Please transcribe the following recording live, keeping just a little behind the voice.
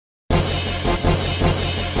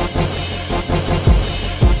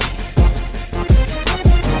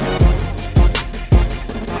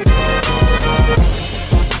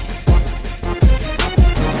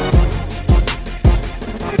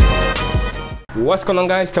What's going on,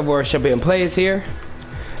 guys? Follow ChampionPlayz here,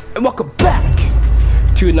 and welcome back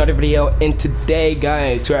to another video. And today,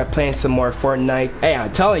 guys, we're playing some more Fortnite. Hey, I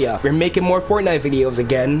tell ya, we're making more Fortnite videos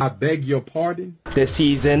again. I beg your pardon? This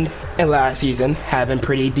season and last season have been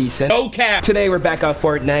pretty decent. Okay. Today we're back on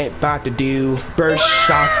Fortnite, about to do burst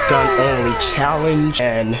shotgun only challenge,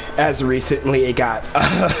 and as recently it got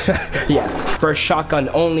yeah, burst shotgun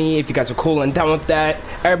only. If you guys are cool and down with that,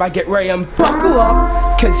 everybody get ready and buckle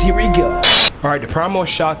up, cause here we go. Alright, the promo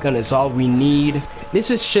shotgun is all we need.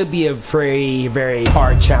 Should be a very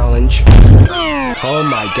hard challenge. Oh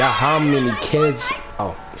my god, how many kids?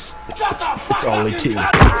 Oh, it's only 2. Well,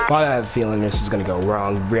 I have a feeling this is gonna go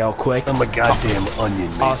wrong real quick. I'm a goddamn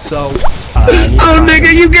onion, man. Also, oh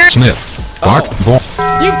nigga, you get Sniff.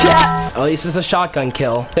 You cat! At least it's a shotgun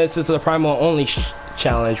kill. This is the promo only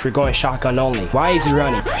challenge. We're going shotgun only. Why is he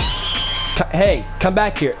running? Hey, come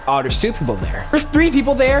back here. Oh, there's 2 people there. There's 3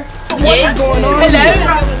 people there. What is going on?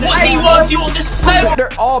 Hello? What do you want? You want the smoke?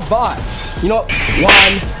 They're all bots. You know what?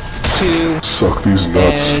 1, 2, suck these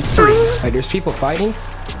nuts. and 3. Hey, there's people fighting.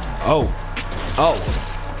 Oh.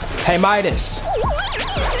 Hey, Midas.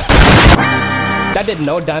 That did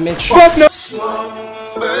no damage. Fuck no.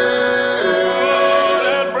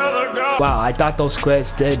 Wow, I thought those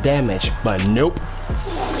squids did damage, but nope.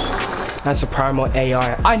 That's a primal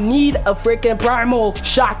AR. I need a freaking primal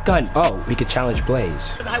shotgun. Oh, we could challenge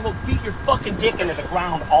Blaze. I will beat your fucking dick into the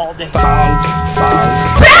ground all day. Bonk.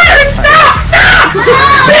 Stop!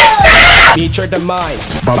 Meet your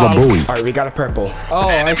demise. Baba Booey. Alright, we got a purple. Oh,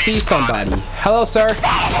 I see somebody. Hello, sir.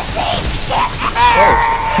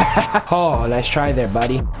 Oh, nice try there,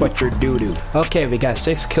 buddy. But you're doo-doo. Okay, we got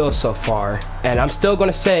 6 kills so far. And I'm still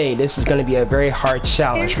gonna say this is gonna be a very hard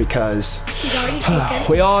challenge because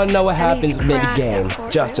we all know what happens mid-game.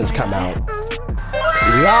 Justin's come out.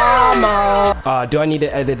 Llama! Do I need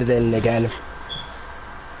to edit it in again?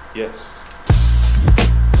 Yes.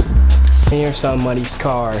 Here's somebody's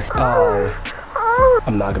car. Oh.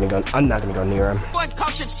 I'm not gonna go near him.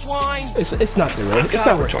 It's not the risk. It's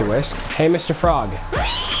not worth the risk. Hey, Mr. Frog.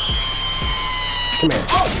 Come here.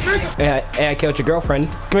 Hey, I killed your girlfriend.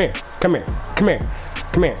 Come here.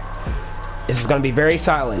 This is gonna be very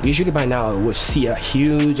silent. Usually by now we'll see a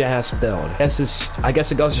huge ass build. I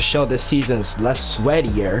guess it goes to show this season's less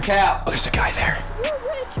sweatier. Oh, there's a guy there.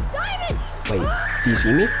 Wait, do you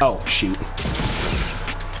see me? Oh, shoot.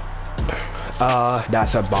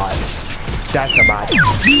 That's a bot. That's a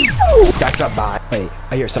bot. Wait,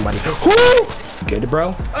 I hear somebody. Good,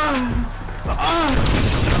 bro?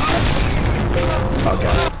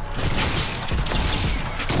 Okay.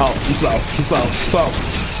 Oh, he's slow.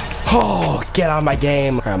 Oh, get out of my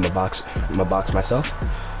game. Alright, I'm gonna box myself.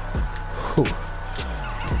 Whew.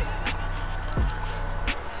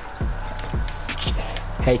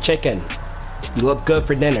 Hey, chicken. You look good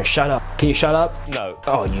for dinner. Shut up. Can you shut up? No.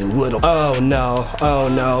 Oh, you little. Oh no.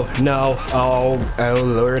 Oh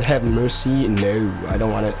Lord, have mercy. No, I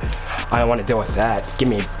don't want to deal with that. Give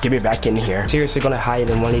me back in here. Seriously, gonna hide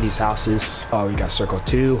in one of these houses. Oh, we got circle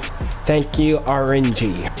 2. Thank you,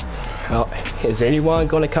 RNG. Oh, is anyone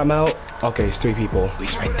gonna come out? Okay, it's 3 people.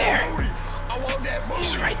 He's right there.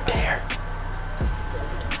 He's right there.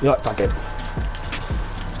 You know what? Fuck it.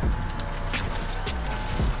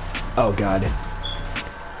 Oh god.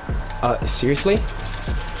 Seriously?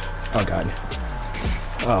 Oh god.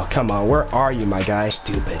 Oh, come on. Where are you, my guy?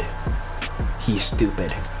 Stupid. He's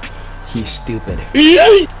stupid.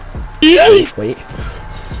 Wait.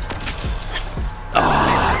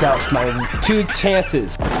 Ah, that was my 2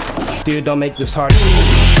 chances. Dude, don't make this hard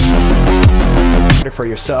for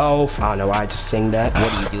yourself. I don't know why I just sing that.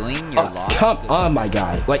 What are you doing? You're lost. Come on, my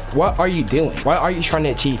guy. Like, what are you doing? What are you trying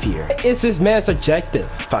to achieve here? It's this man's objective.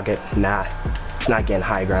 Fuck it. Nah. It's not getting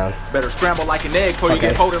high ground. Better scramble like an egg before you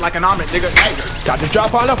get folded like an omelet, nigga. Hey. Got to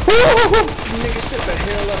drop on the.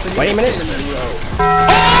 Wait a minute.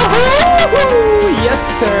 Yes,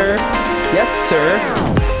 sir.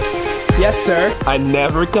 Yes, sir. I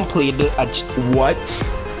never completed a. What?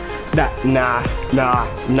 Nah.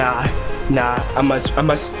 I must.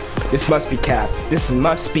 This must be cap. This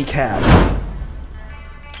must be cap.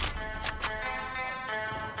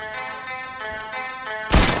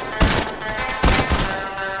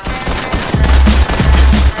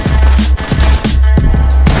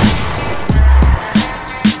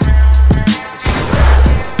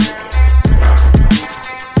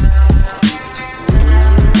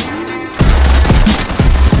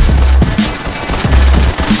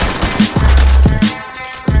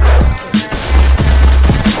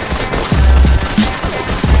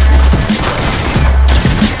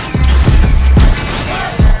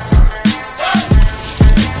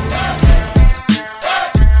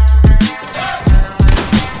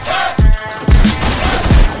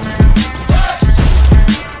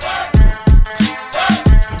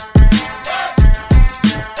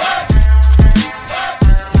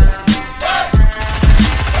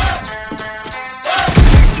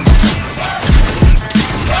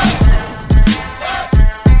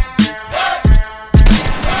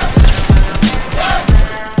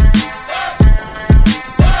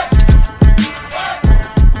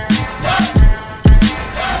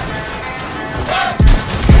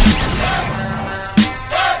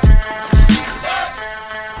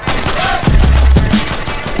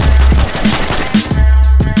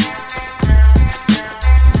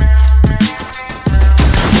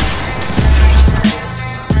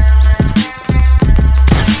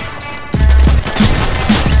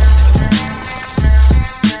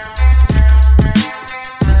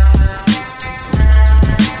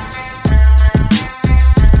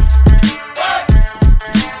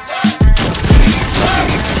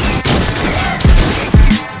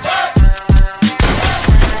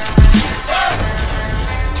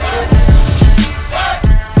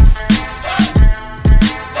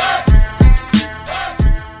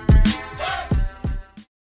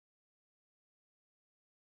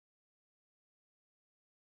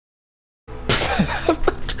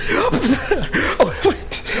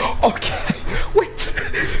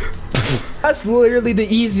 That's literally the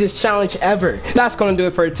easiest challenge ever. That's gonna do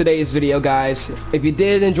it for today's video, guys. If you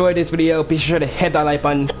did enjoy this video, be sure to hit that like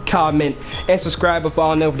button, comment, and subscribe with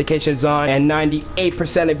all notifications on. And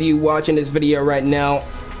 98% of you watching this video right now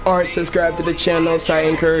aren't subscribed to the channel, so I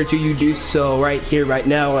encourage you to do so right here, right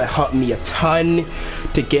now. It helped me a ton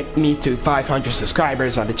to get me to 500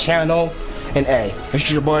 subscribers on the channel. And hey, this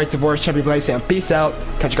is your boy, Follow ChampionPlayz, and peace out.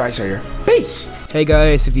 Catch you guys later. Peace! Hey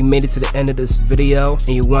guys, if you made it to the end of this video and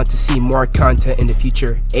you want to see more content in the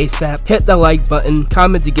future ASAP, hit the like button,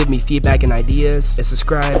 comment to give me feedback and ideas, and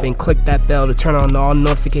subscribe and click that bell to turn on all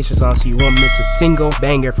notifications on so you won't miss a single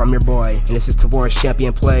banger from your boy. And this is Follow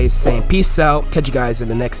ChampionPlayz saying peace out. Catch you guys in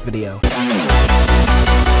the next video.